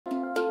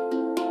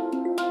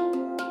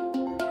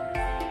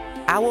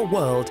Our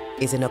world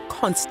is in a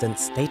constant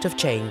state of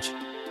change.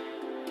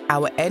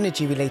 Our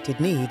energy-related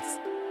needs,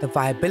 the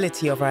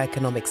viability of our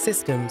economic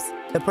systems,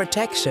 the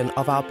protection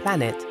of our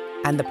planet,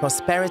 and the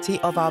prosperity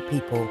of our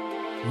people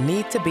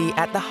need to be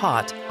at the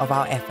heart of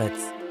our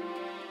efforts.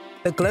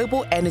 The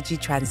global energy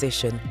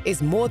transition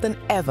is more than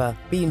ever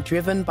being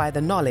driven by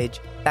the knowledge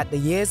that the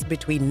years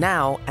between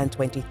now and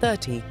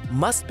 2030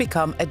 must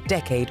become a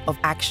decade of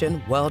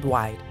action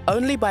worldwide.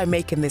 Only by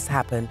making this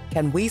happen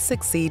can we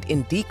succeed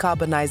in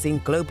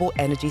decarbonizing global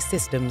energy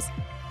systems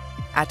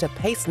at a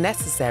pace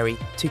necessary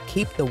to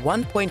keep the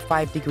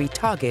 1.5-degree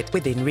target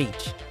within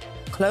reach.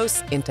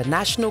 Close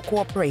international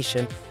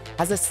cooperation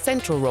has a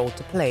central role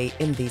to play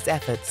in these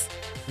efforts.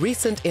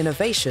 Recent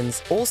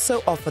innovations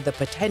also offer the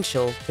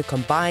potential to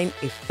combine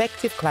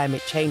effective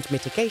climate change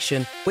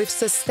mitigation with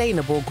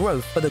sustainable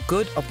growth for the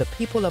good of the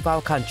people of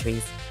our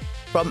countries.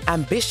 From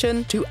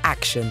ambition to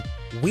action,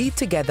 we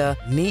together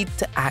need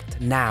to act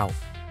now.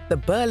 The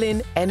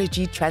Berlin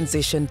Energy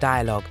Transition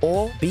Dialogue,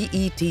 or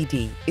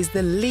BETD, is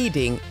the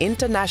leading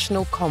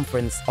international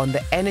conference on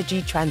the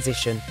energy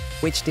transition,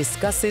 which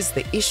discusses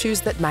the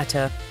issues that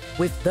matter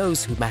with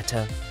those who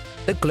matter,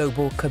 the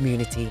global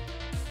community.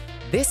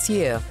 This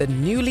year, the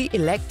newly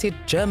elected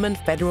German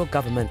federal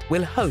government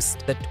will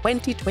host the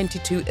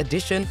 2022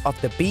 edition of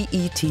the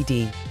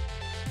BETD.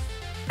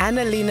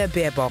 Annalena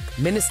Baerbock,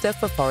 Minister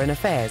for Foreign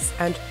Affairs,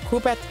 and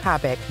Hubert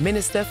Habeck,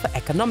 Minister for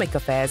Economic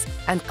Affairs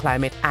and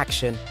Climate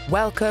Action,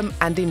 welcome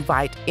and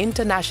invite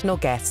international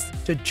guests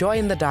to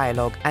join the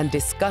dialogue and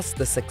discuss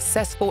the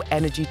successful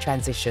energy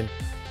transition.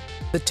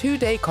 The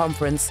two-day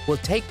conference will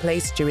take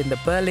place during the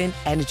Berlin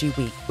Energy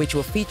Week, which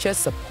will feature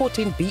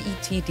supporting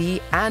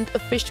BETD and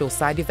official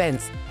side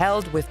events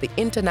held with the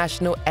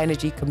international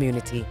energy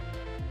community.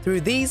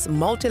 Through these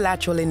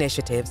multilateral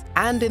initiatives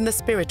and in the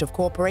spirit of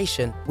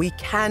cooperation, we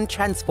can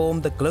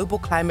transform the global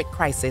climate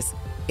crisis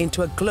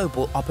into a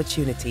global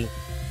opportunity.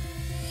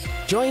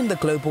 Join the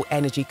global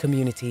energy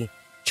community.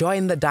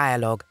 Join the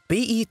dialogue.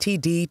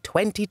 BETD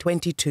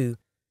 2022.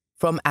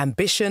 From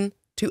ambition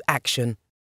to action.